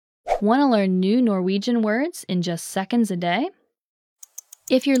Want to learn new Norwegian words in just seconds a day?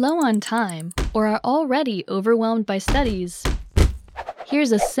 If you're low on time or are already overwhelmed by studies,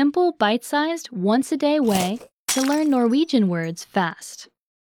 here's a simple, bite-sized, once-a-day way to learn Norwegian words fast.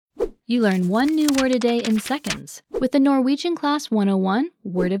 You learn one new word a day in seconds with the Norwegian Class 101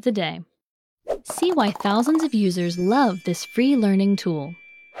 Word of the Day. See why thousands of users love this free learning tool.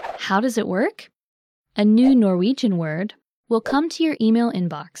 How does it work? A new Norwegian word will come to your email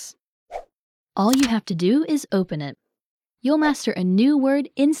inbox. All you have to do is open it. You'll master a new word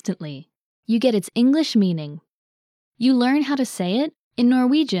instantly. You get its English meaning. You learn how to say it in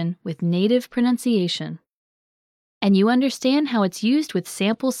Norwegian with native pronunciation. And you understand how it's used with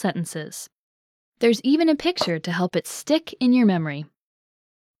sample sentences. There's even a picture to help it stick in your memory.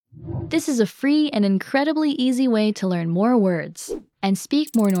 This is a free and incredibly easy way to learn more words and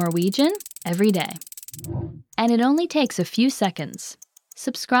speak more Norwegian every day. And it only takes a few seconds.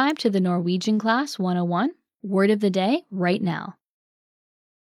 Subscribe to the Norwegian Class 101 Word of the Day right now.